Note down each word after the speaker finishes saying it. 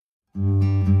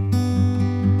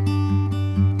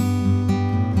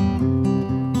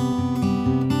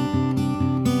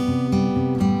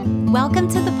Welcome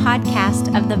to the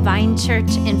podcast of the Vine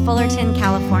Church in Fullerton,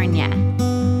 California.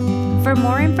 For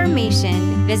more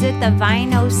information, visit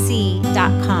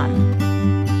thevineoc.com.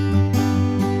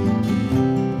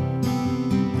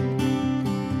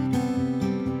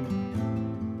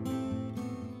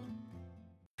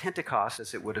 Pentecost,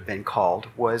 as it would have been called,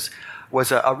 was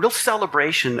a real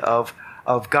celebration of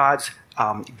God's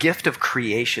gift of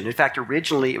creation. In fact,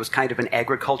 originally it was kind of an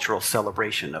agricultural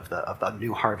celebration of the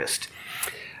new harvest.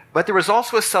 But there was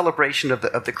also a celebration of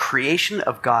the creation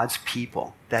of God's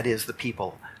people, that is, the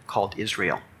people called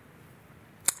Israel.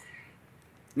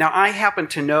 Now, I happen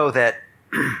to know that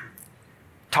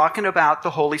talking about the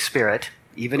Holy Spirit,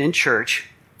 even in church,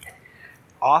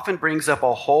 often brings up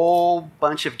a whole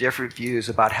bunch of different views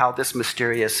about how this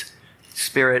mysterious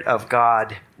Spirit of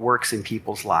God works in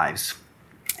people's lives.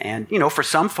 And, for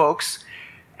some folks,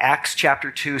 Acts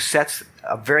chapter 2 sets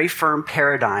a very firm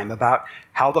paradigm about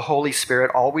how the Holy Spirit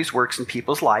always works in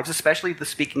people's lives, especially the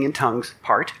speaking in tongues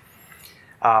part.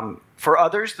 For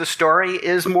others, the story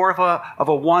is more of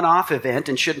a one-off event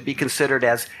and shouldn't be considered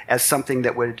as something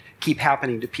that would keep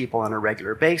happening to people on a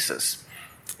regular basis.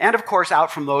 And of course,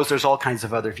 out from those, there's all kinds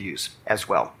of other views as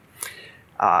well.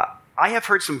 I have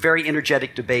heard some very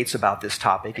energetic debates about this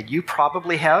topic, and you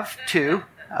probably have too.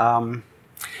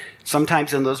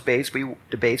 Sometimes in those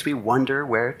debates, we wonder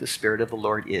where the Spirit of the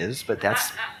Lord is, but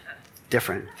that's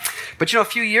different. But a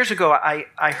few years ago,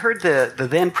 I heard the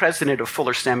then president of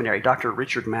Fuller Seminary, Dr.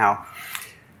 Richard Mao,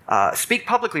 speak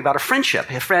publicly about a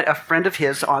friendship, a friend of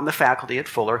his on the faculty at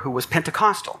Fuller who was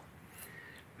Pentecostal.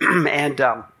 And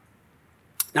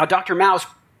now Dr. Mao's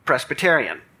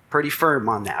Presbyterian, pretty firm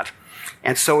on that.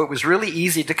 And so it was really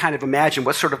easy to kind of imagine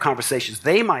what sort of conversations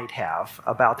they might have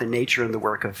about the nature and the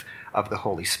work of the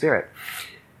Holy Spirit.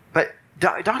 But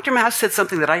Dr. Mao said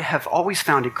something that I have always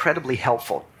found incredibly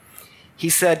helpful. He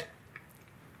said,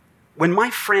 when my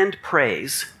friend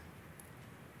prays,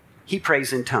 he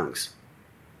prays in tongues.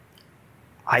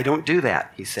 I don't do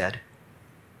that, he said,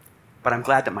 but I'm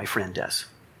glad that my friend does.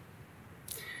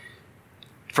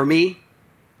 For me,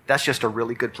 that's just a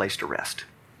really good place to rest.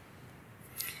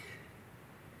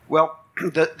 Well,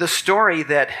 the story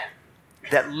that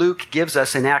Luke gives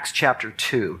us in Acts chapter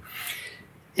 2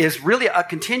 is really a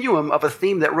continuum of a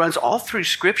theme that runs all through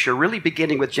Scripture, really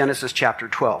beginning with Genesis chapter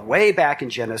 12, way back in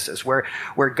Genesis, where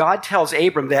God tells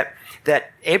Abram that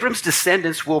Abram's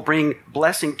descendants will bring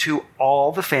blessing to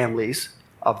all the families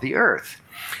of the earth.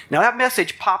 Now, that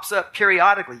message pops up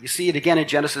periodically. You see it again in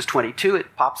Genesis 22.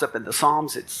 It pops up in the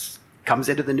Psalms. It comes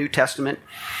into the New Testament.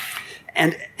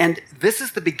 And this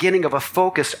is the beginning of a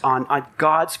focus on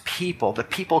God's people, the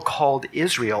people called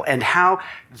Israel, and how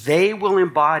they will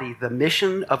embody the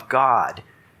mission of God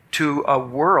to a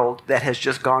world that has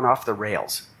just gone off the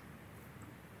rails.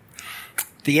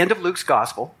 The end of Luke's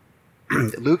gospel,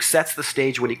 Luke sets the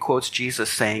stage when he quotes Jesus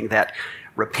saying that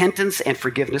repentance and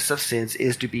forgiveness of sins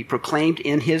is to be proclaimed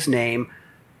in his name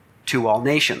to all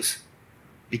nations,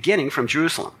 beginning from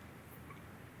Jerusalem.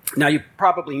 Now, you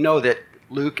probably know that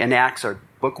Luke and Acts are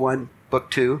book 1,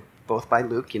 book 2, both by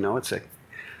Luke. They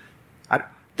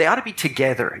ought to be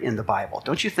together in the Bible,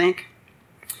 don't you think?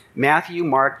 Matthew,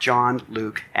 Mark, John,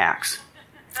 Luke, Acts.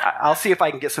 I'll see if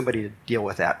I can get somebody to deal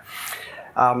with that.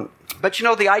 But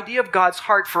the idea of God's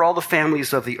heart for all the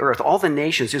families of the earth, all the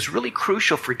nations, is really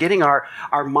crucial for getting our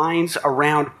minds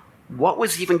around what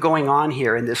was even going on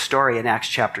here in this story in Acts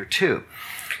chapter 2.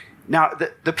 Now,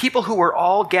 the people who were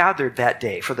all gathered that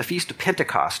day for the Feast of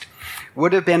Pentecost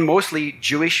would have been mostly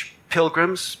Jewish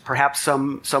pilgrims, perhaps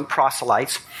some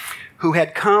proselytes, who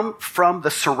had come from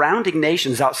the surrounding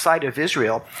nations outside of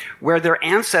Israel, where their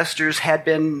ancestors had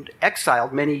been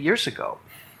exiled many years ago.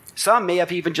 Some may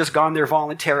have even just gone there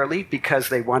voluntarily because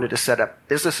they wanted to set up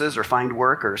businesses or find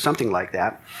work or something like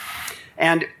that.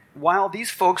 And while these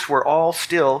folks were all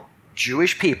still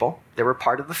Jewish people, they were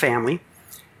part of the family,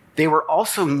 they were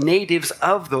also natives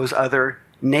of those other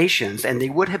nations, and they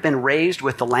would have been raised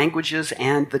with the languages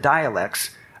and the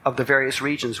dialects of the various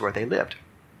regions where they lived.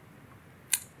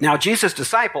 Now, Jesus'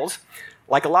 disciples,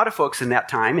 like a lot of folks in that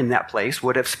time, in that place,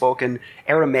 would have spoken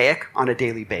Aramaic on a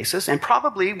daily basis and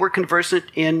probably were conversant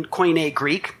in Koine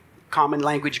Greek, common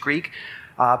language Greek,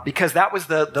 because that was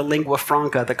the lingua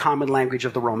franca, the common language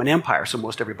of the Roman Empire, so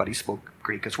most everybody spoke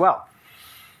Greek as well.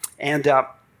 And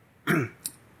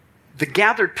the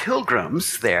gathered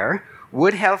pilgrims there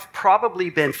would have probably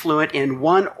been fluent in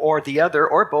one or the other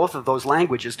or both of those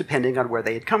languages, depending on where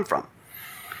they had come from.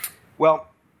 Well,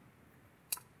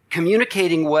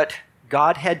 communicating what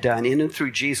God had done in and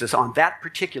through Jesus on that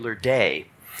particular day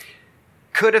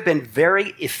could have been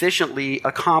very efficiently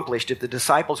accomplished if the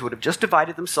disciples would have just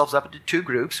divided themselves up into two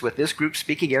groups, with this group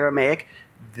speaking Aramaic,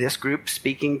 this group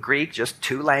speaking Greek, just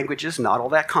two languages, not all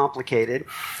that complicated.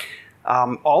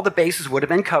 All the bases would have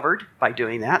been covered by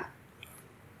doing that,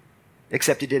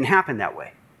 except it didn't happen that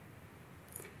way.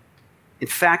 In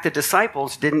fact, the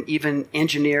disciples didn't even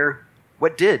engineer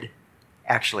what did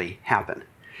actually happen.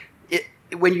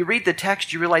 When you read the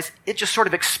text, you realize it just sort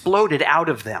of exploded out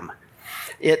of them.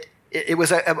 It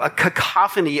was a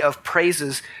cacophony of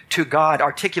praises to God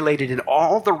articulated in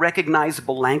all the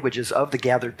recognizable languages of the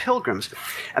gathered pilgrims.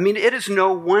 I mean, it is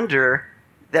no wonder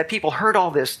that people heard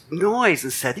all this noise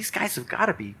and said, these guys have got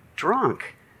to be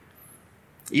drunk.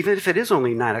 Even if it is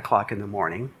only 9 o'clock in the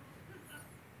morning,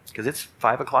 because it's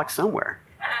 5 o'clock somewhere.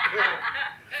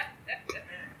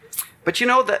 But you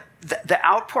know, the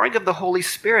outpouring of the Holy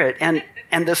Spirit and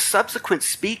the subsequent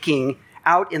speaking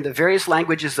out in the various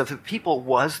languages of the people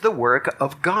was the work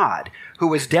of God, who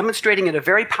was demonstrating in a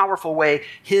very powerful way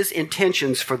his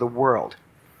intentions for the world.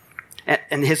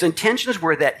 And his intentions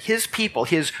were that his people,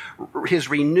 his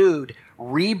renewed,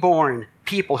 reborn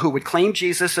people who would claim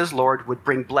Jesus as Lord, would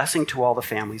bring blessing to all the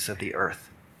families of the earth.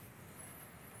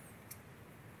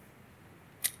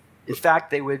 In fact,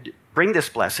 they would bring this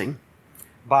blessing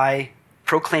by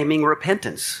proclaiming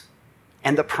repentance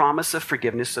and the promise of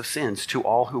forgiveness of sins to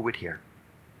all who would hear.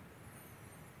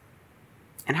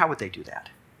 And how would they do that?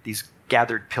 These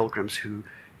gathered pilgrims who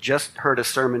just heard a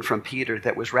sermon from Peter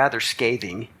that was rather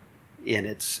scathing in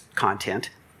its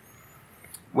content.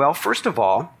 Well, first of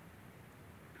all,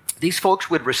 these folks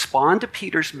would respond to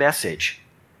Peter's message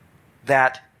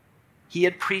that he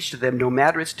had preached to them no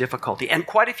matter its difficulty. And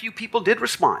quite a few people did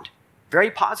respond very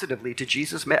positively to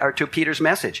to Peter's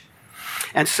message.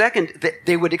 And second,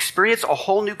 they would experience a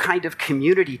whole new kind of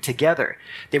community together.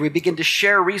 They would begin to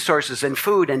share resources and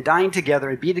food and dine together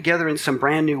and be together in some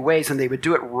brand new ways. And they would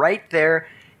do it right there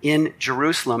in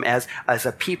Jerusalem as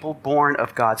a people born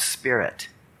of God's Spirit.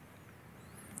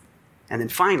 And then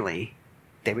finally,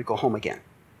 they would go home again.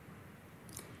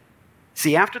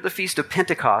 See, after the Feast of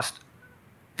Pentecost,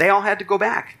 they all had to go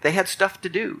back. They had stuff to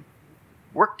do,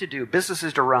 work to do,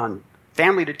 businesses to run,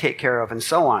 family to take care of, and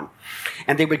so on.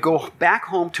 And they would go back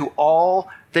home to all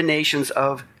the nations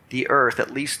of the earth,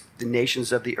 at least the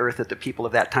nations of the earth that the people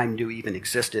of that time knew even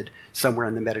existed somewhere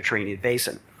in the Mediterranean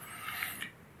basin.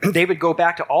 They would go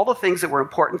back to all the things that were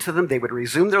important to them. They would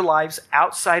resume their lives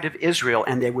outside of Israel,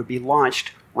 and they would be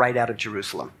launched right out of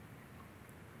Jerusalem.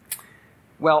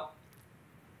 Well,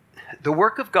 the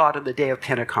work of God on the day of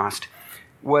Pentecost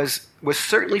was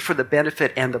certainly for the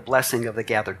benefit and the blessing of the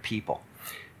gathered people.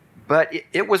 But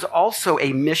it was also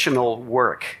a missional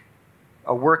work,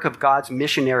 a work of God's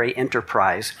missionary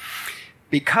enterprise,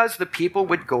 because the people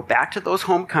would go back to those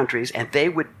home countries and they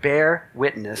would bear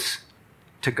witness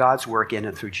to God's work in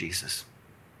and through Jesus,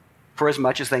 for as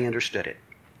much as they understood it.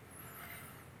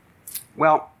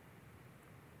 Well,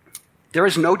 there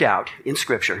is no doubt in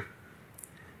Scripture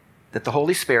that the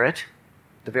Holy Spirit,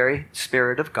 the very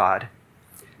Spirit of God,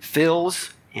 fills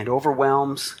and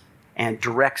overwhelms and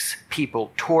directs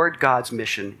people toward God's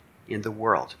mission in the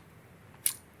world.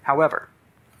 However,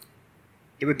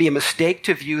 it would be a mistake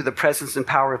to view the presence and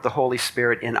power of the Holy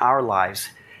Spirit in our lives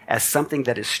as something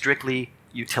that is strictly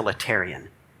utilitarian.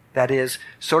 That is,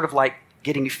 sort of like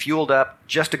getting fueled up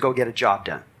just to go get a job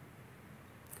done.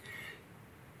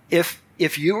 If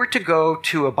you were to go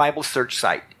to a Bible search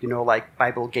site, like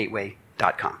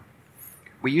BibleGateway.com,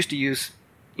 we used to use,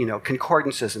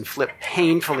 concordances and flip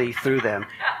painfully through them.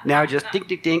 Now just ding,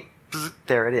 ding, ding, bzz,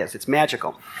 there it is. It's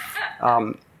magical.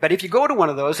 But if you go to one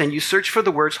of those and you search for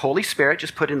the words Holy Spirit,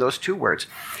 just put in those two words,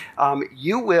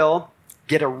 you will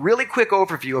get a really quick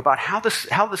overview about how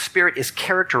the Spirit is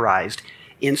characterized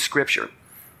in Scripture.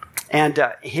 And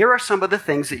here are some of the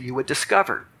things that you would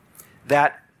discover.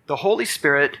 That the Holy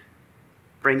Spirit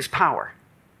brings power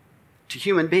to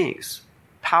human beings,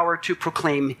 power to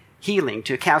proclaim healing,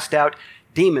 to cast out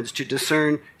demons, to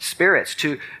discern spirits,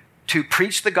 to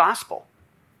preach the gospel.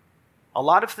 A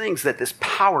lot of things that this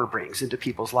power brings into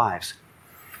people's lives.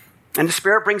 And the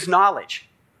Spirit brings knowledge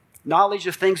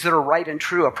of things that are right and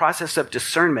true, a process of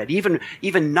discernment,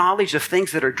 even knowledge of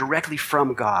things that are directly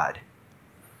from God.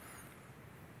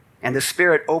 And the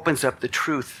Spirit opens up the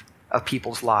truth of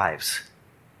people's lives,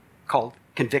 called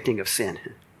convicting of sin,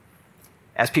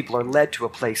 as people are led to a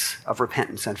place of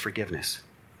repentance and forgiveness.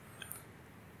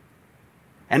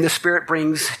 And the Spirit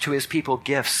brings to his people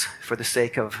gifts for the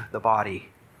sake of the body,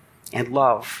 and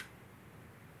love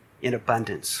in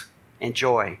abundance, and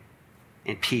joy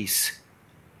and peace.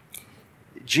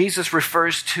 Jesus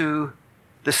refers to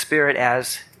the Spirit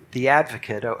as the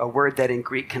advocate, a word that in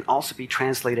Greek can also be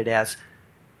translated as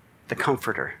the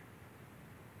comforter.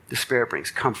 The Spirit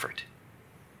brings comfort.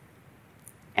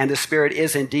 And the Spirit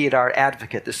is indeed our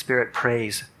advocate. The Spirit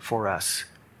prays for us.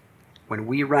 When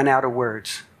we run out of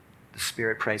words, the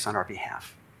Spirit prays on our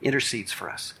behalf, intercedes for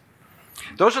us.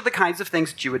 Those are the kinds of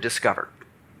things that you would discover.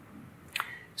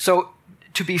 So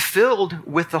to be filled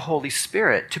with the Holy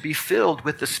Spirit, to be filled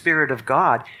with the Spirit of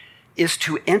God, is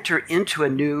to enter into a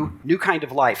new kind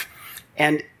of life.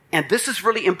 And this is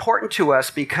really important to us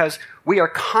because we are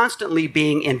constantly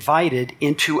being invited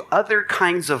into other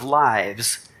kinds of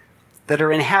lives that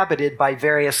are inhabited by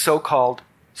various so-called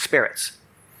spirits.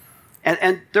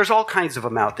 And there's all kinds of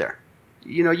them out there.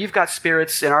 You know, you've got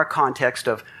spirits in our context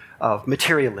of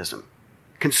materialism,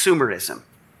 consumerism,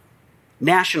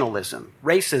 nationalism,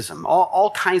 racism,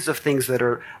 all kinds of things that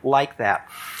are like that.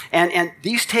 And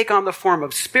these take on the form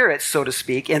of spirits, so to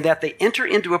speak, in that they enter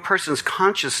into a person's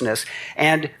consciousness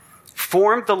and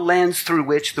form the lens through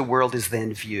which the world is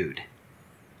then viewed.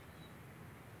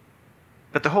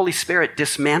 But the Holy Spirit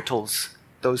dismantles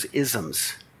those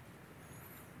isms.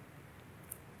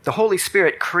 The Holy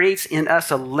Spirit creates in us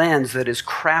a lens that is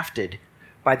crafted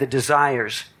by the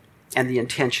desires and the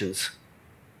intentions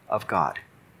of God.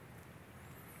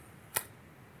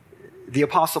 The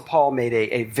Apostle Paul made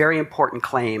a very important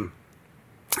claim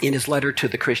in his letter to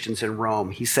the Christians in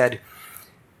Rome. He said,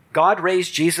 God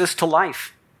raised Jesus to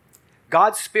life.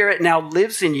 God's Spirit now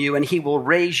lives in you, and he will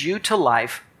raise you to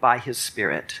life by his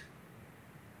Spirit.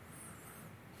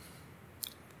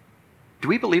 Do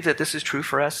we believe that this is true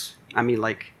for us? I mean,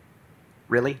 like,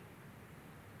 really?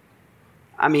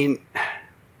 I mean,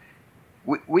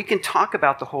 we can talk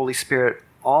about the Holy Spirit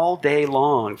all day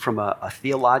long from a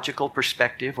theological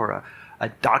perspective or a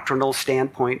doctrinal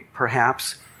standpoint,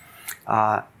 perhaps.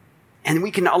 And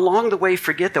we can, along the way,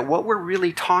 forget that what we're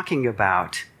really talking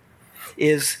about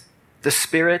is the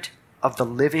Spirit of the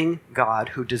living God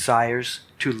who desires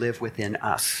to live within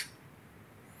us.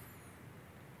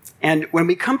 And when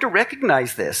we come to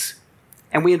recognize this,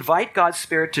 and we invite God's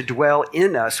Spirit to dwell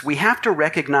in us, we have to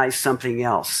recognize something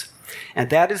else.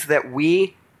 And that is that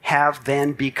we have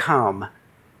then become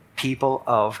people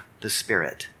of the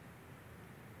Spirit.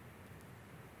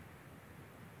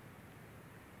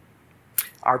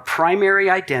 Our primary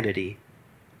identity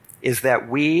is that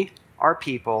we are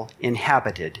people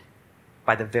inhabited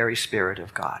by the very Spirit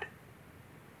of God.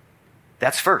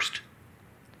 That's first.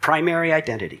 Primary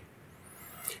identity.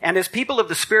 And as people of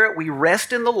the Spirit, we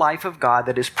rest in the life of God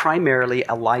that is primarily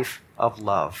a life of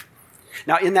love.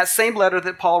 Now, in that same letter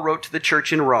that Paul wrote to the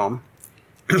church in Rome,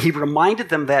 he reminded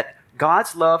them that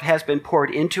God's love has been poured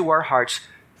into our hearts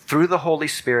through the Holy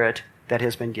Spirit that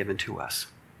has been given to us.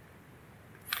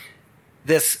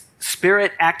 This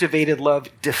Spirit-activated love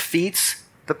defeats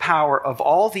the power of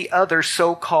all the other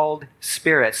so-called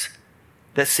spirits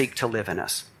that seek to live in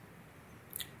us.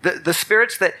 The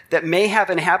spirits that may have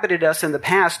inhabited us in the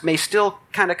past may still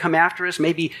kind of come after us,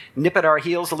 maybe nip at our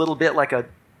heels a little bit like a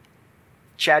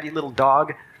chatty little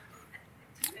dog.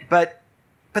 But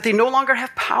they no longer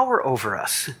have power over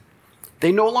us.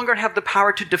 They no longer have the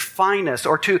power to define us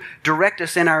or to direct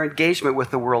us in our engagement with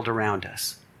the world around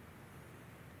us.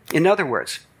 In other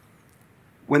words,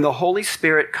 when the Holy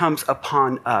Spirit comes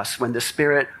upon us, when the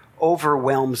Spirit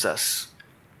overwhelms us,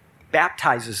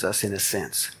 baptizes us in a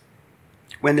sense,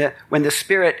 when the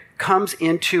Spirit comes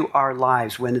into our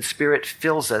lives, when the Spirit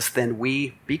fills us, then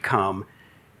we become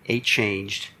a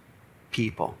changed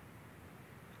people.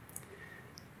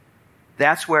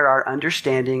 That's where our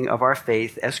understanding of our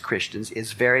faith as Christians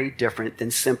is very different than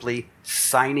simply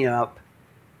signing up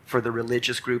for the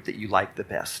religious group that you like the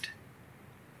best.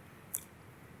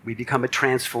 We become a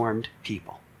transformed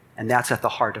people, and that's at the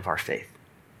heart of our faith.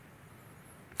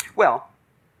 Well,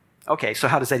 okay, so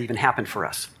how does that even happen for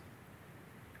us?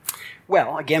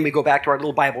 Well, again, we go back to our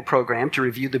little Bible program to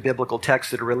review the biblical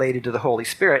texts that are related to the Holy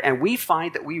Spirit, and we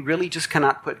find that we really just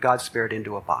cannot put God's Spirit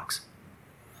into a box.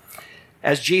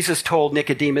 As Jesus told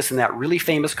Nicodemus in that really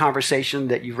famous conversation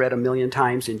that you've read a million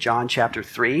times in John chapter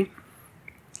 3,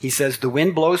 he says, "The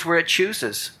wind blows where it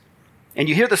chooses, and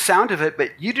you hear the sound of it,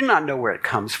 but you do not know where it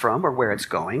comes from or where it's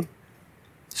going.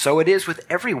 So it is with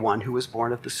everyone who is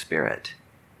born of the Spirit."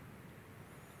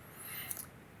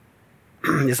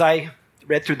 As I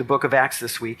read through the book of Acts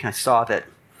this week, I saw that,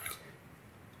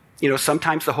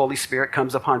 sometimes the Holy Spirit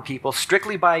comes upon people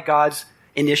strictly by God's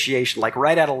initiation, like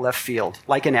right out of left field,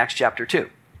 like in Acts chapter 2.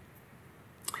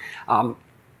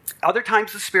 Other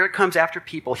times the Spirit comes after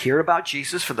people hear about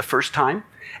Jesus for the first time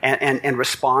and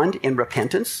respond in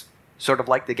repentance, sort of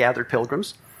like the gathered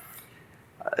pilgrims.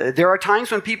 There are times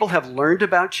when people have learned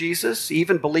about Jesus,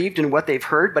 even believed in what they've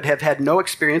heard, but have had no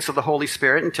experience of the Holy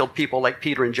Spirit until people like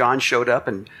Peter and John showed up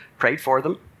and prayed for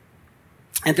them.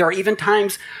 And there are even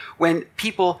times when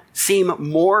people seem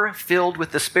more filled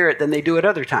with the Spirit than they do at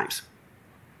other times.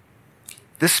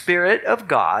 The Spirit of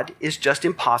God is just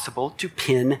impossible to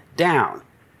pin down.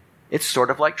 It's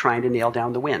sort of like trying to nail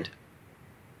down the wind.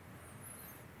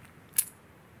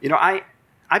 You know,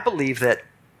 I believe that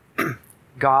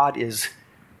God is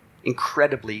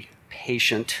incredibly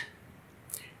patient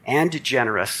and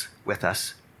generous with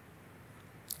us.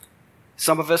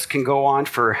 Some of us can go on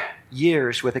for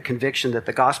years with a conviction that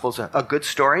the gospel is a good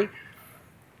story,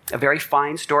 a very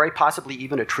fine story, possibly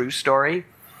even a true story,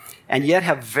 and yet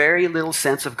have very little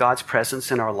sense of God's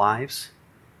presence in our lives.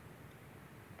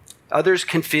 Others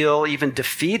can feel even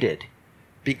defeated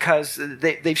because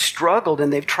they've struggled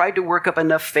and they've tried to work up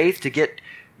enough faith to get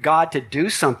God to do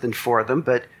something for them,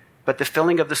 but the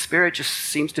filling of the Spirit just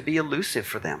seems to be elusive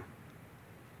for them.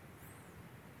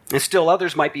 And still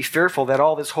others might be fearful that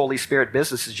all this Holy Spirit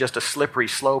business is just a slippery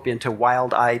slope into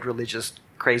wild-eyed religious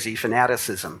crazy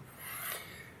fanaticism.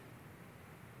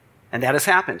 And that has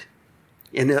happened.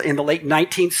 In the late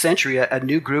 19th century, a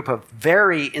new group of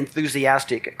very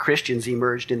enthusiastic Christians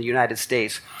emerged in the United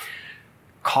States,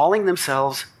 calling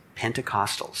themselves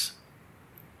Pentecostals.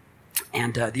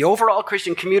 And the overall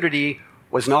Christian community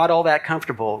was not all that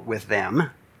comfortable with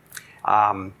them.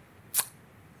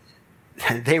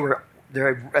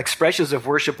 Their expressions of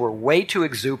worship were way too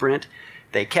exuberant.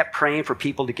 They kept praying for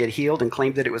people to get healed and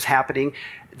claimed that it was happening.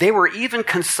 They were even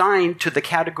consigned to the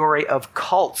category of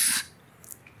cults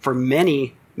for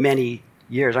many, many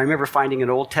years. I remember finding an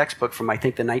old textbook from, I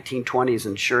think, the 1920s,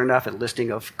 and sure enough, a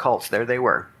listing of cults. There they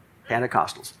were,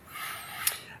 Pentecostals.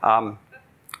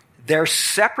 Their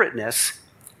separateness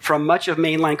from much of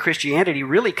mainline Christianity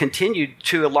really continued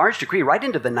to a large degree right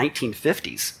into the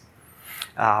 1950s.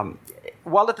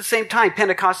 While at the same time,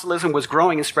 Pentecostalism was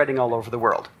growing and spreading all over the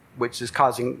world, which is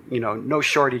causing, no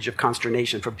shortage of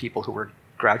consternation from people who were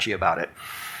grouchy about it.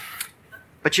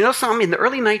 But you know something? In the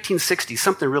early 1960s,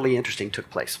 something really interesting took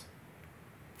place.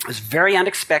 It was very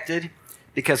unexpected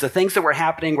because the things that were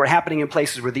happening in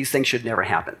places where these things should never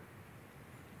happen.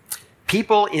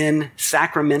 People in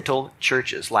sacramental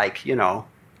churches like,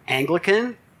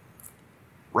 Anglican,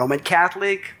 Roman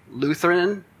Catholic,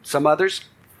 Lutheran, some others,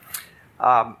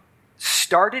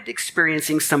 started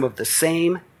experiencing some of the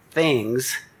same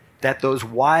things that those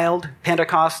wild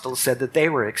Pentecostals said that they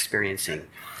were experiencing.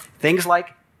 Things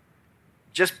like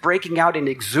just breaking out in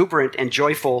exuberant and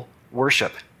joyful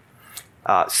worship.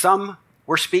 Some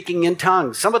were speaking in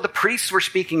tongues. Some of the priests were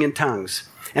speaking in tongues.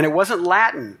 And it wasn't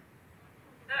Latin.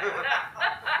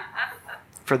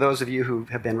 For those of you who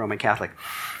have been Roman Catholic.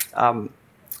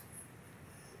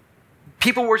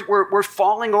 People were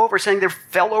falling over, saying they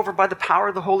fell over by the power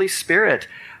of the Holy Spirit.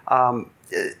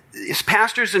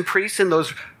 Pastors and priests in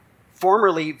those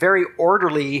formerly very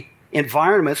orderly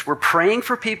environments were praying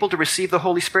for people to receive the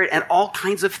Holy Spirit, and all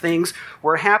kinds of things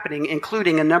were happening,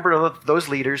 including a number of those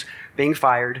leaders being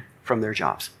fired from their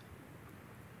jobs.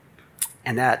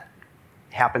 And that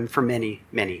happened for many,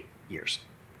 many years.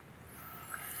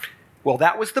 Well,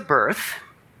 that was the birth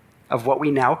of what we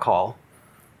now call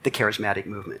the charismatic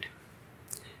movement.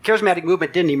 Charismatic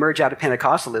movement didn't emerge out of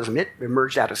Pentecostalism. It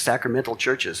emerged out of sacramental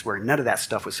churches where none of that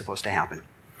stuff was supposed to happen.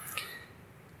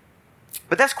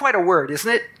 But that's quite a word, isn't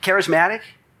it? Charismatic?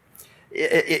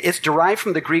 It's derived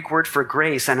from the Greek word for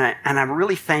grace, and I'm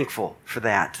really thankful for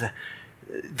that.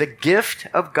 The gift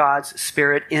of God's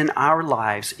Spirit in our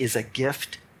lives is a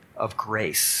gift of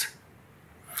grace.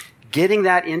 Getting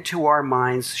that into our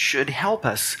minds should help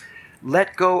us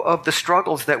let go of the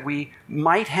struggles that we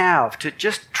might have to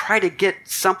just try to get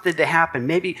something to happen.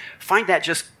 Maybe find that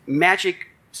just magic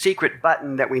secret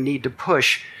button that we need to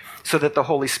push so that the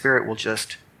Holy Spirit will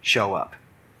just show up.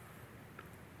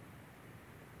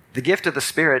 The gift of the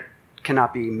Spirit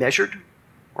cannot be measured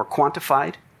or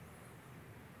quantified,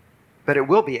 but it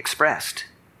will be expressed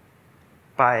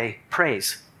by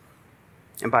praise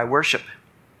and by worship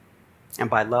and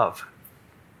by love.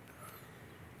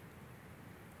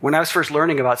 When I was first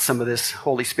learning about some of this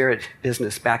Holy Spirit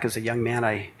business back as a young man,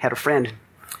 I had a friend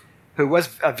who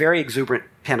was a very exuberant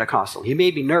Pentecostal. He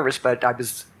made me nervous, but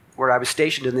where I was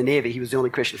stationed in the Navy, he was the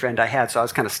only Christian friend I had, so I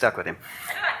was kind of stuck with him.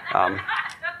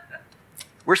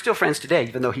 We're still friends today,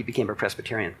 even though he became a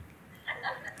Presbyterian.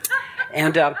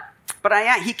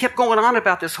 But he kept going on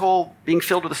about this whole being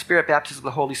filled with the Spirit, baptism of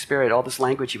the Holy Spirit, all this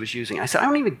language he was using. I said, I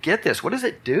don't even get this. What does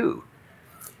it do?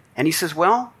 And he says,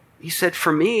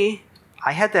 for me,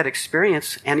 I had that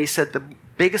experience, and he said the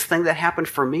biggest thing that happened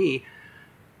for me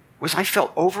was I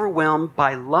felt overwhelmed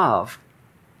by love,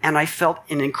 and I felt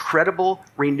an incredible,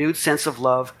 renewed sense of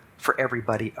love for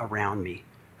everybody around me.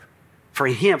 For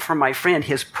him, for my friend,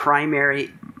 his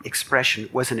primary expression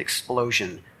was an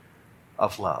explosion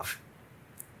of love.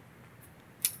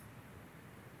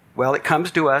 Well, it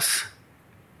comes to us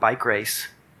by grace.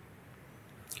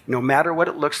 No matter what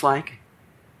it looks like,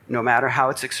 no matter how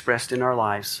it's expressed in our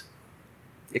lives,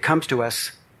 it comes to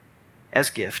us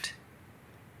as gift.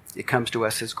 It comes to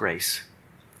us as grace.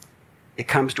 It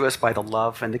comes to us by the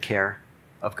love and the care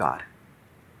of God.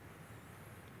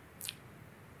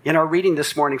 In our reading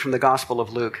this morning from the Gospel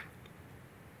of Luke,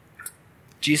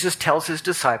 Jesus tells his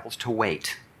disciples to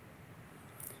wait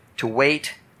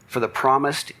for the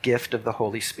promised gift of the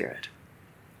Holy Spirit.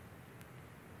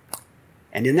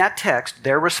 And in that text,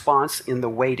 their response in the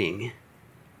waiting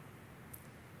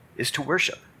is to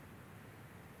worship.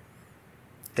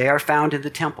 They are found in the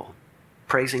temple,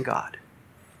 praising God,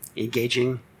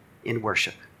 engaging in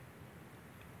worship.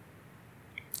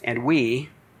 And we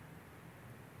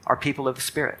are people of the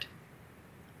Spirit.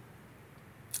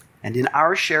 And in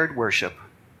our shared worship,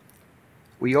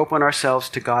 we open ourselves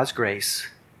to God's grace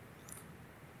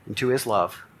and to his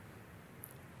love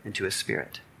and to his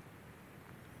Spirit.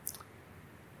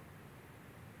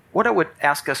 What I would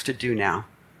ask us to do now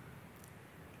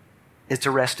is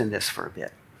to rest in this for a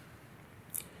bit.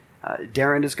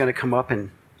 Darren is going to come up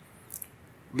and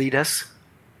lead us.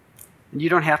 And you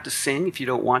don't have to sing if you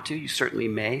don't want to. You certainly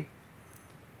may.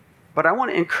 But I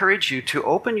want to encourage you to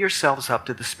open yourselves up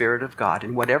to the Spirit of God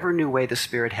in whatever new way the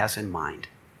Spirit has in mind.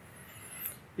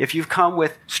 If you've come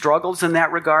with struggles in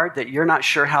that regard, that you're not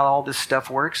sure how all this stuff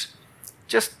works,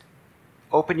 just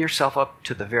open yourself up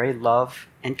to the very love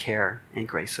and care and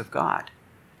grace of God.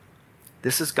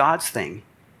 This is God's thing.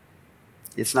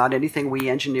 It's not anything we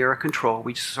engineer or control.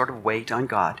 We just sort of wait on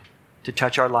God to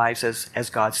touch our lives as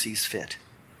God sees fit.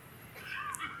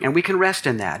 And we can rest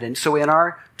in that. And so in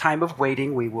our time of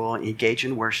waiting, we will engage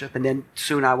in worship. And then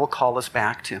soon I will call us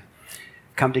back to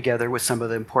come together with some of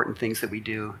the important things that we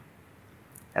do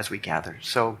as we gather.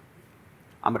 So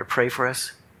I'm going to pray for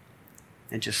us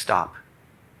and just stop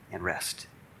and rest.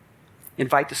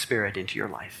 Invite the Spirit into your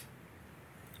life.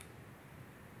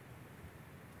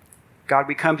 God,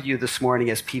 we come to you this morning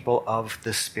as people of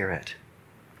the Spirit.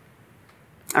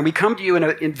 And we come to you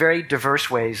in very diverse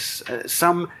ways.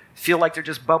 Some feel like they're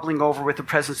just bubbling over with the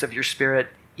presence of your Spirit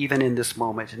even in this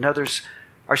moment. And others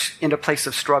are in a place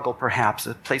of struggle, perhaps,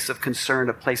 a place of concern,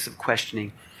 a place of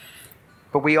questioning.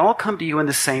 But we all come to you in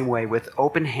the same way, with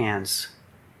open hands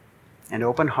and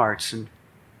open hearts. And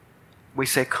we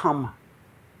say, come,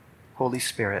 Holy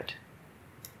Spirit,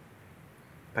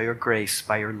 by your grace,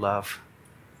 by your love,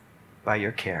 by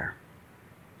your care.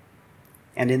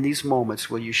 And in these moments,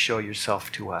 will you show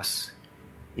yourself to us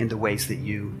in the ways that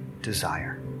you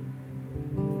desire?